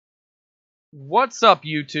What's up,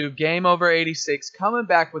 YouTube? Game Over 86 coming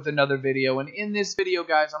back with another video. And in this video,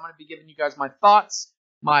 guys, I'm going to be giving you guys my thoughts,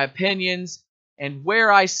 my opinions, and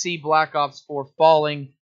where I see Black Ops 4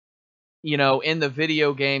 falling, in the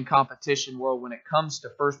video game competition world when it comes to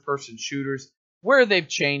first-person shooters, where they've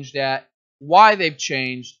changed at, why they've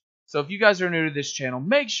changed. So if you guys are new to this channel,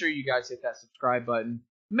 make sure you guys hit that subscribe button.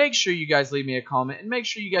 Make sure you guys leave me a comment, and make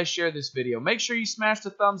sure you guys share this video. Make sure you smash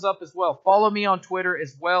the thumbs up as well. Follow me on Twitter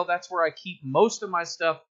as well. That's where I keep most of my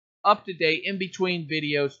stuff up to date in between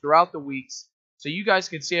videos throughout the weeks, so you guys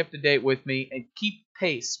can stay up to date with me and keep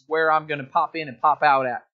pace where I'm going to pop in and pop out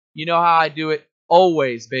at. You know how I do it.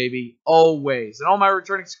 Always, baby. Always. And all my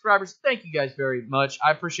returning subscribers, thank you guys very much.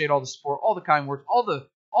 I appreciate all the support, all the kind words, all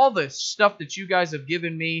the stuff that you guys have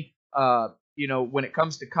given me. When it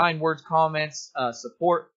comes to kind words, comments,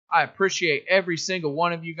 support, I appreciate every single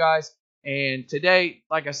one of you guys. And today,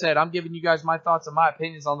 like I said, I'm giving you guys my thoughts and my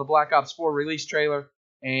opinions on the Black Ops 4 release trailer.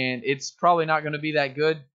 And it's probably not going to be that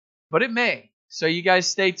good, but it may. So you guys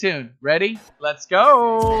stay tuned. Ready? Let's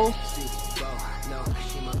go!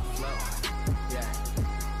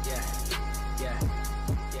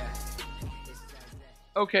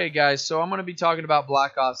 Okay, guys, so I'm going to be talking about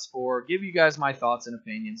Black Ops 4, give you guys my thoughts and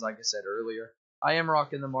opinions, like I said earlier. I am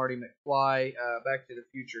rocking the Marty McFly Back to the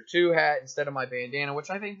Future 2 hat instead of my bandana, which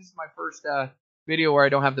I think this is my first video where I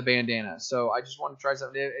don't have the bandana. So I just want to try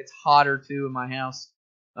something. It's hotter, too, in my house,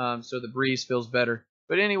 so the breeze feels better.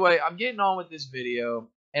 But anyway, I'm getting on with this video,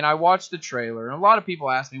 and I watched the trailer, and a lot of people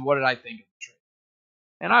asked me, what did I think of the trailer?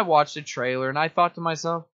 And I watched the trailer, and I thought to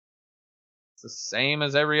myself, it's the same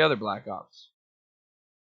as every other Black Ops.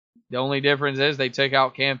 The only difference is they took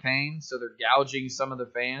out campaigns, so they're gouging some of the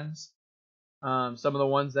fans. Some of the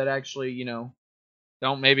ones that actually,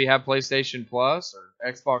 don't maybe have PlayStation Plus or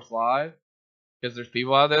Xbox Live, because there's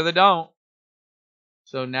people out there that don't.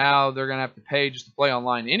 So now they're going to have to pay just to play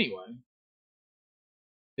online anyway,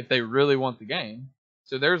 if they really want the game.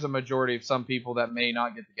 So there's a majority of some people that may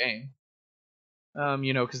not get the game.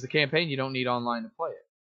 Because the campaign, you don't need online to play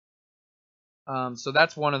it. So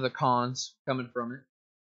that's one of the cons coming from it.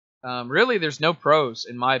 Really, there's no pros,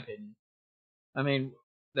 in my opinion. I mean,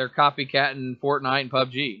 they're copycatting Fortnite and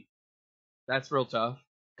PUBG. That's real tough.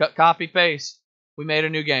 Cut, copy, paste. We made a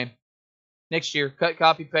new game. Next year, cut,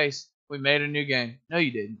 copy, paste. We made a new game. No,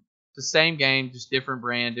 you didn't. It's the same game, just different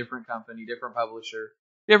brand, different company, different publisher,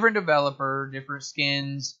 different developer, different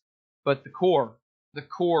skins. But the core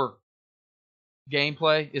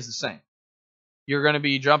gameplay is the same. You're going to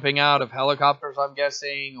be jumping out of helicopters, I'm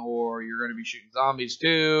guessing, or you're going to be shooting zombies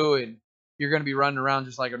too, and you're going to be running around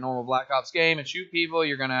just like a normal Black Ops game and shoot people.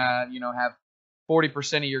 You're going to, have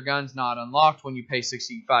 40% of your guns not unlocked when you pay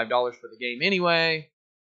 $65 for the game anyway,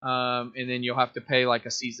 and then you'll have to pay like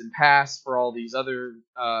a season pass for all these other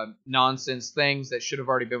nonsense things that should have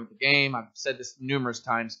already been with the game. I've said this numerous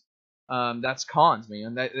times. That's cons,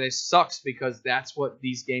 man. That sucks because that's what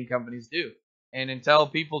these game companies do. And until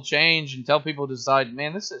people change, until people decide,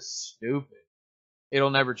 man, this is stupid, it'll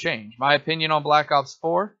never change. My opinion on Black Ops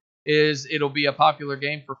 4 is it'll be a popular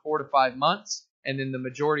game for 4 to 5 months, and then the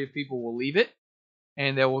majority of people will leave it,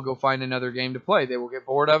 and they will go find another game to play. They will get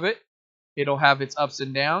bored of it. It'll have its ups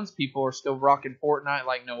and downs. People are still rocking Fortnite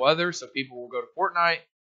like no other, so people will go to Fortnite.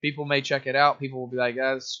 People may check it out. People will be like,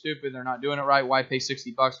 that's stupid. They're not doing it right. Why pay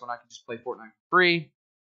 $60 when I can just play Fortnite for free?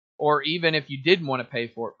 Or even if you didn't want to pay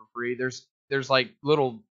for it for free, there's like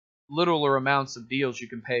littler amounts of deals you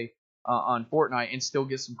can pay on Fortnite and still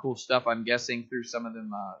get some cool stuff, I'm guessing, through some of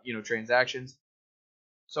them, transactions.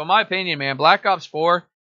 So in my opinion, man, Black Ops 4,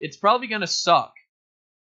 it's probably going to suck.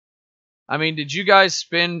 I mean, did you guys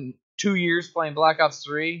spend 2 years playing Black Ops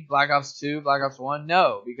 3, Black Ops 2, Black Ops 1?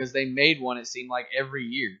 No, because they made one, it seemed like, every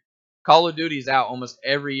year. Call of Duty's out almost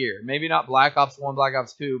every year. Maybe not Black Ops 1, Black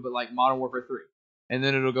Ops 2, but like Modern Warfare 3. And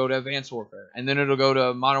then it'll go to Advanced Warfare. And then it'll go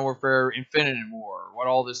to Modern Warfare Infinite War. What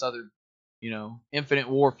all this other, Infinite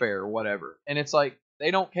Warfare or whatever. And it's like, they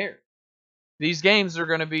don't care. These games are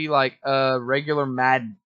going to be like a regular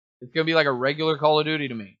Madden. It's going to be like a regular Call of Duty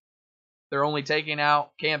to me. They're only taking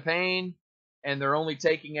out campaign. And they're only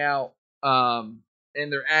taking out, and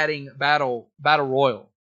they're adding Battle Royal.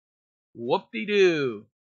 Whoop-de-doo.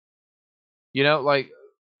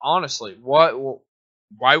 Honestly,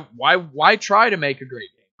 Why try to make a great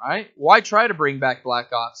game, right? Why try to bring back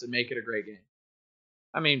Black Ops and make it a great game?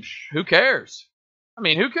 I mean, who cares?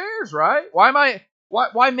 Who cares, right?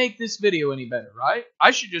 Why make this video any better, right?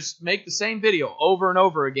 I should just make the same video over and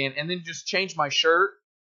over again and then just change my shirt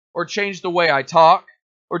or change the way I talk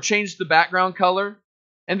or change the background color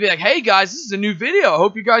and be like, hey guys, this is a new video. I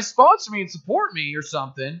hope you guys sponsor me and support me or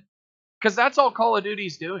something. Because that's all Call of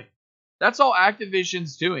Duty's doing. That's all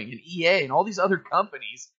Activision's doing, and EA and all these other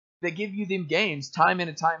companies that give you them games time in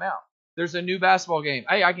and time out. There's a new basketball game.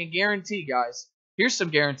 Hey, I can guarantee, guys, here's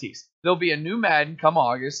some guarantees. There'll be a new Madden come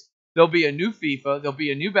August. There'll be a new FIFA. There'll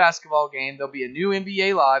be a new basketball game. There'll be a new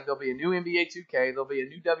NBA Live. There'll be a new NBA 2K. There'll be a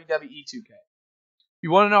new WWE 2K.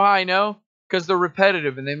 You want to know how I know? Because they're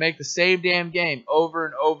repetitive and they make the same damn game over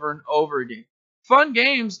and over and over again. Fun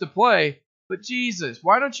games to play, but Jesus,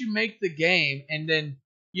 why don't you make the game and then,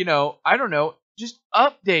 I don't know, just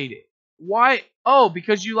update it? Why? Oh,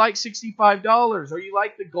 because you like $65 or you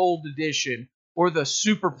like the gold edition or the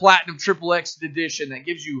super platinum triple X edition that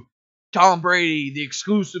gives you Tom Brady, the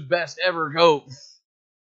exclusive best ever GOAT,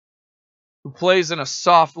 who plays in a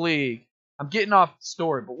soft league. I'm getting off the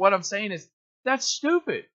story, but what I'm saying is that's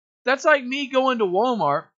stupid. That's like me going to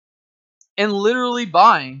Walmart and literally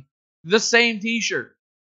buying the same t-shirt,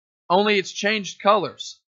 only it's changed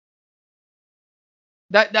colors.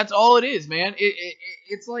 That's all it is, man.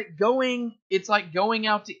 It's like going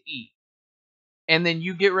out to eat, and then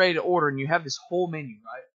you get ready to order, and you have this whole menu,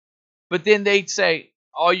 right? But then they say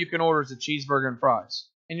all you can order is a cheeseburger and fries,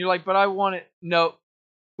 and you're like, but I want it. No,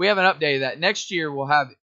 we haven't updated that. Next year we'll have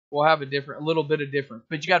it. We'll have a little bit of difference,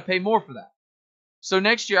 but you got to pay more for that. So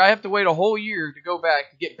next year I have to wait a whole year to go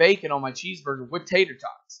back to get bacon on my cheeseburger with tater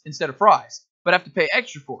tots instead of fries, but I have to pay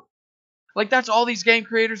extra for it. Like, that's all these game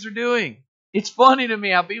creators are doing. It's funny to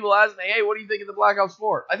me how people ask me, hey, what do you think of the Black Ops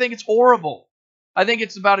 4? I think it's horrible. I think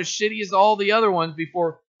it's about as shitty as all the other ones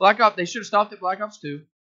before Black Ops. They should have stopped at Black Ops 2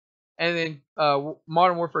 and then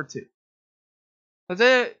Modern Warfare 2. That's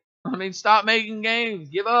it. I mean, stop making games.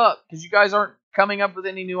 Give up, because you guys aren't coming up with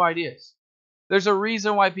any new ideas. There's a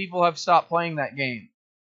reason why people have stopped playing that game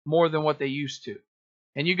more than what they used to.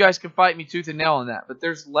 And you guys can fight me tooth and nail on that, but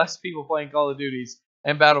there's less people playing Call of Duties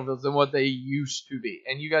and Battlefields than what they used to be.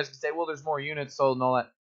 And you guys can say, well, there's more units sold and all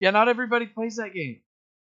that. Yeah, not everybody plays that game.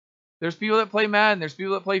 There's people that play Madden. There's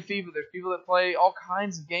people that play FIFA. There's people that play all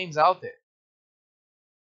kinds of games out there.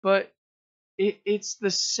 But it's the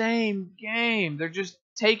same game. They're just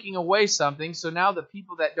taking away something. So now the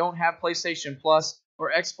people that don't have PlayStation Plus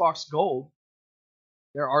or Xbox Gold,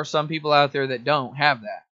 there are some people out there that don't have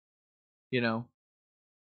that.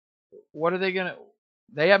 What are they going to...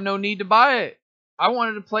 They have no need to buy it. I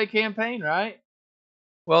wanted to play campaign, right?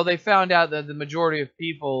 Well, they found out that the majority of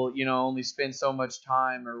people, only spend so much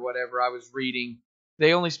time or whatever. I was reading.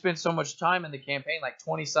 They only spend so much time in the campaign, like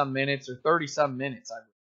 20-some minutes or 30-some minutes.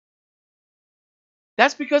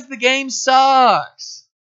 That's because the game sucks.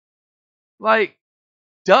 Like,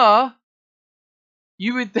 duh.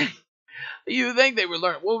 You would think they would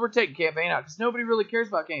learn. Well, we're taking campaign out because nobody really cares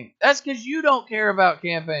about campaign. That's because you don't care about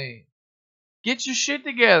campaign. Get your shit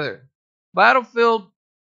together. Battlefield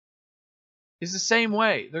is the same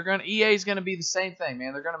way. EA is gonna be the same thing,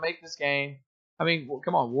 man. They're gonna make this game. I mean,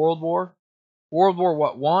 come on, World War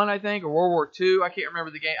what, 1, I think, or World War 2? I can't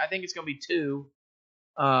remember the game. I think it's gonna be 2.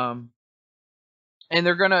 And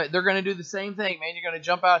they're gonna do the same thing, man. You're gonna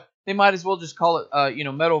jump out. They might as well just call it,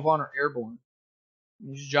 Medal of Honor Airborne.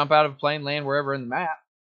 You just jump out of a plane, land wherever in the map,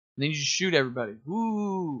 and then you just shoot everybody.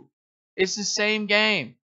 Ooh, it's the same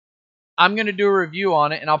game. I'm going to do a review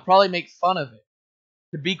on it, and I'll probably make fun of it.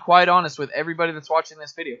 To be quite honest with everybody that's watching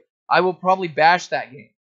this video, I will probably bash that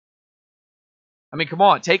game. I mean, come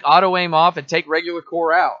on, take auto-aim off and take regular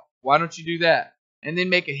core out. Why don't you do that? And then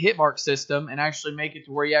make a hit mark system and actually make it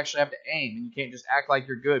to where you actually have to aim, and you can't just act like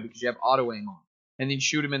you're good because you have auto-aim on. And then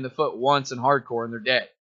shoot them in the foot once in hardcore, and they're dead.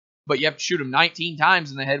 But you have to shoot them 19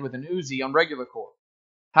 times in the head with an Uzi on regular core.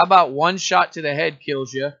 How about 1 shot to the head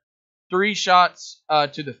kills you, 3 shots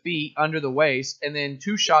to the feet, under the waist, and then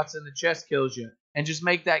 2 shots in the chest kills you. And just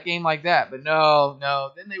make that game like that. But no,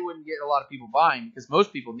 then they wouldn't get a lot of people buying because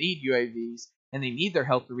most people need UAVs and they need their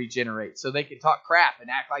health to regenerate so they can talk crap and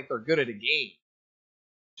act like they're good at a game.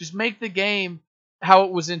 Just make the game how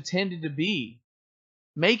it was intended to be.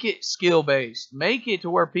 Make it skill-based. Make it to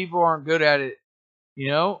where people aren't good at it.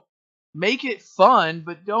 Make it fun,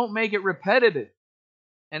 but don't make it repetitive.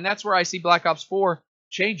 And that's where I see Black Ops 4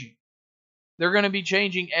 changing. They're going to be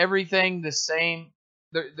changing everything the same.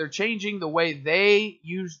 They're changing the way they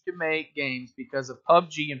used to make games because of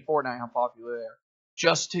PUBG and Fortnite, how popular they are,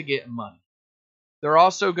 just to get money. They're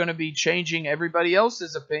also going to be changing everybody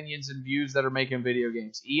else's opinions and views that are making video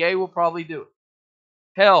games. EA will probably do it.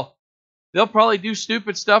 Hell, they'll probably do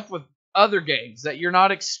stupid stuff with other games that you're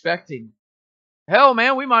not expecting. Hell,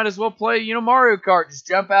 man, we might as well play, Mario Kart. Just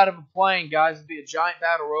jump out of a plane, guys. It'll be a giant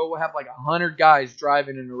battle royal. We'll have like 100 guys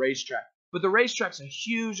driving in a racetrack. But the racetrack's a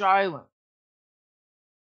huge island.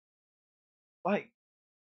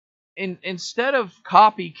 instead of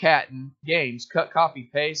copycatting games, cut, copy,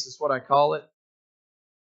 paste is what I call it.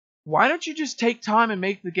 Why don't you just take time and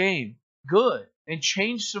make the game good and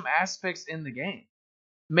change some aspects in the game?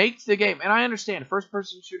 Make the game, and I understand, a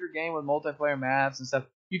first-person shooter game with multiplayer maps and stuff,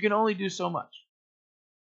 you can only do so much.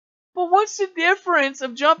 But what's the difference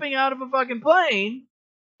of jumping out of a fucking plane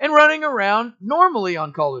and running around normally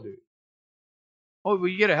on Call of Duty? Oh, well,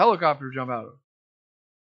 you get a helicopter to jump out of.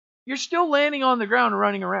 You're still landing on the ground and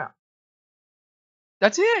running around.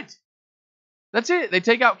 That's it. That's it. They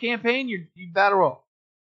take out campaign, you battle roll.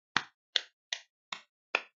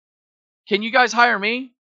 Can you guys hire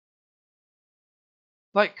me?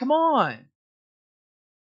 Like, come on.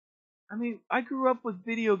 I mean, I grew up with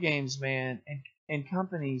video games, man, and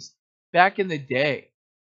companies back in the day.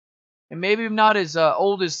 And maybe I'm not as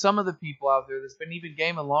old as some of the people out there that's been even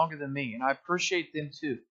gaming longer than me, and I appreciate them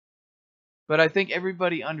too. But I think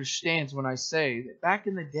everybody understands when I say that back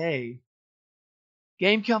in the day,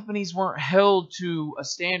 game companies weren't held to a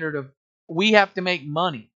standard of, we have to make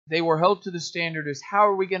money. They were held to the standard as, how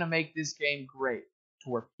are we going to make this game great to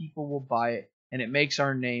where people will buy it and it makes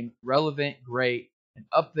our name relevant, great, and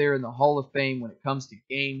up there in the Hall of Fame when it comes to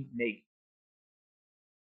game making.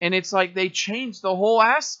 And it's like they changed the whole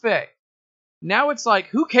aspect. Now it's like,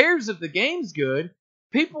 who cares if the game's good?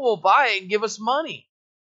 People will buy it and give us money.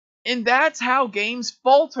 And that's how games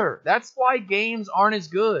falter. That's why games aren't as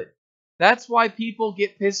good. That's why people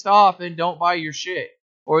get pissed off and don't buy your shit.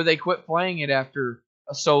 Or they quit playing it after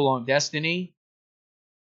so long. Destiny.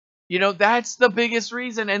 You know, that's the biggest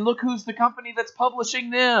reason. And look who's the company that's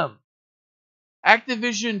publishing them.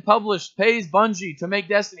 Activision pays Bungie to make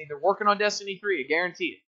Destiny. They're working on Destiny 3. I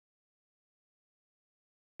guarantee it.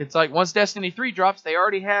 It's like once Destiny 3 drops, they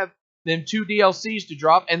already have them 2 DLCs to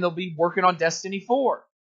drop, and they'll be working on Destiny 4.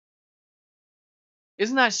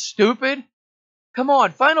 Isn't that stupid? Come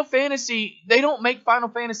on, Final Fantasy, they don't make Final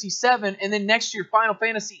Fantasy 7, and then next year Final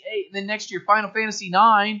Fantasy 8, and then next year Final Fantasy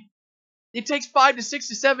 9. It takes 5 to 6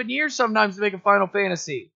 to 7 years sometimes to make a Final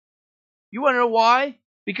Fantasy. You want to know why?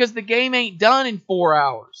 Because the game ain't done in 4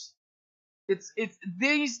 hours. This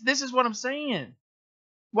is what I'm saying.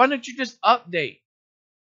 Why don't you just update?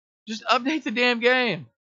 Just update the damn game.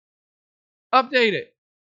 Update it.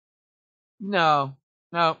 No,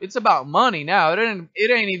 it's about money now. It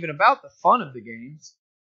ain't even about the fun of the games.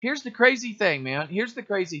 Here's the crazy thing, man. Here's the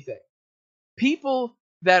crazy thing. People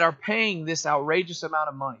that are paying this outrageous amount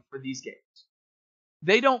of money for these games,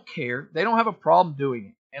 they don't care. They don't have a problem doing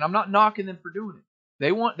it. And I'm not knocking them for doing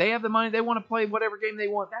it. They have the money. They want to play whatever game they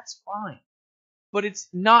want. That's fine. But it's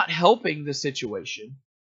not helping the situation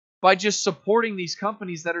by just supporting these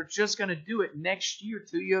companies that are just going to do it next year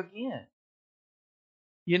to you again.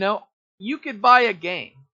 You know, you could buy a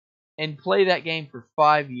game and play that game for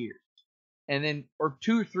 5 years. And then, or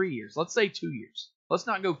 2 or 3 years. Let's say 2 years. Let's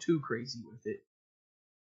not go too crazy with it.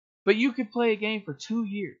 But you could play a game for 2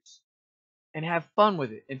 years and have fun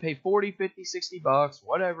with it and pay 40, 50, 60 bucks,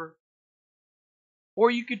 whatever.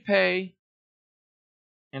 Or you could pay,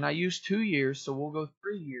 and I used 2 years, so we'll go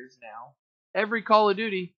 3 years now. Every Call of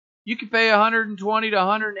Duty, you could pay $120 to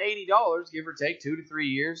 $180, give or take 2 to 3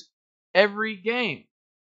 years, every game.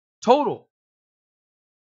 Total.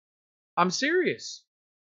 I'm serious.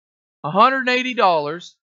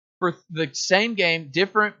 $180 for the same game,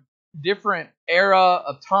 different era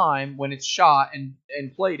of time when it's shot and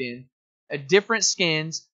played in, different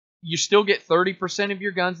skins. You still get 30% of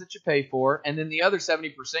your guns that you pay for, and then the other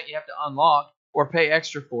 70% you have to unlock or pay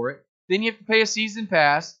extra for it. Then you have to pay a season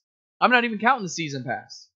pass. I'm not even counting the season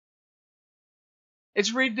pass.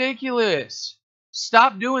 It's ridiculous.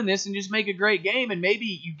 Stop doing this and just make a great game, and maybe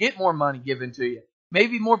you get more money given to you.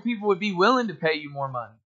 Maybe more people would be willing to pay you more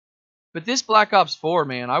money. But this Black Ops 4,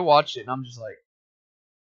 man, I watched it and I'm just like,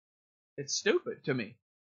 it's stupid to me.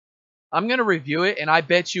 I'm going to review it and I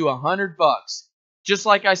bet you $100. Just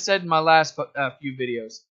like I said in my last few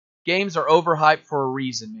videos, games are overhyped for a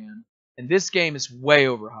reason, man. And this game is way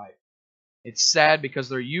overhyped. It's sad because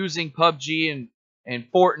they're using PUBG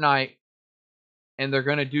and Fortnite, and they're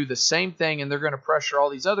going to do the same thing, and they're going to pressure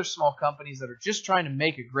all these other small companies that are just trying to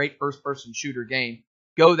make a great first-person shooter game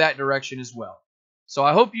go that direction as well. So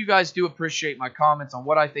I hope you guys do appreciate my comments on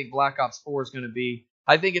what I think Black Ops 4 is going to be.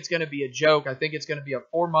 I think it's going to be a joke. I think it's going to be a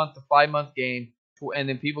 4-month to 5-month game, and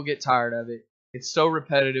then people get tired of it. It's so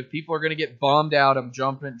repetitive. People are going to get bummed out of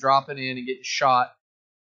dropping in, and getting shot.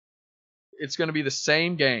 It's going to be the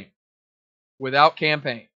same game without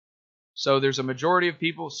campaign. So there's a majority of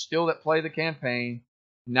people still that play the campaign.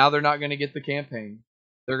 Now they're not going to get the campaign.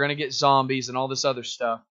 They're going to get zombies and all this other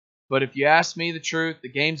stuff. But if you ask me the truth, the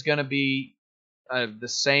game's going to be the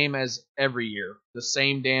same as every year. The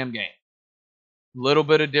same damn game. Little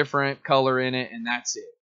bit of different color in it, and that's it.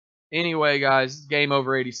 Anyway, guys, Game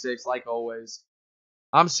Over 86, like always.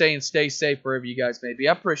 I'm saying stay safe wherever you guys may be.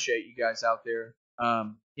 I appreciate you guys out there.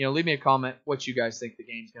 Leave me a comment what you guys think the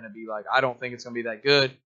game's going to be like. I don't think it's going to be that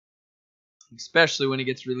good, especially when it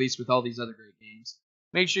gets released with all these other great games.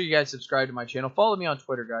 Make sure you guys subscribe to my channel. Follow me on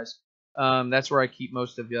Twitter, guys. That's where I keep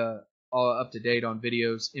most of you all up to date on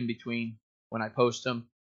videos in between when I post them.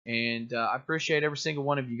 And I appreciate every single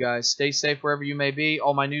one of you guys. Stay safe wherever you may be.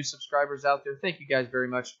 All my new subscribers out there, thank you guys very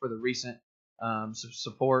much for the recent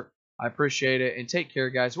support. I appreciate it. And take care,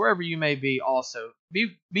 guys, wherever you may be. Also,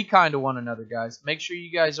 be kind to one another, guys. Make sure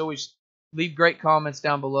you guys always leave great comments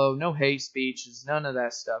down below. No hate speeches, none of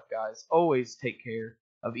that stuff, guys. Always take care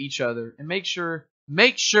of each other. And make sure,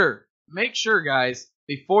 guys,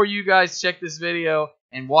 before you guys check this video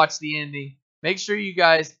and watch the ending, make sure you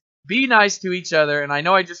guys be nice to each other. And I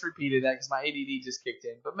know I just repeated that because my ADD just kicked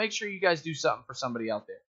in. But make sure you guys do something for somebody out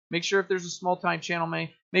there. Make sure if there's a small-time channel,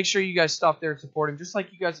 make sure you guys stop there and support him, just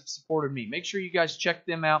like you guys have supported me. Make sure you guys check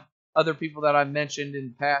them out, other people that I've mentioned in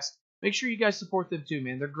the past. Make sure you guys support them too,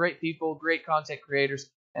 man. They're great people, great content creators.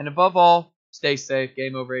 And above all, stay safe.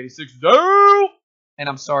 Game Over 86. And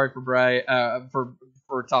I'm sorry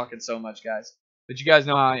for talking so much, guys. But you guys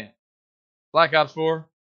know how I am. Black Ops 4,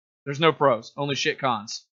 there's no pros, only shit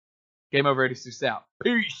cons. Game Over 86 out.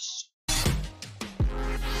 Peace.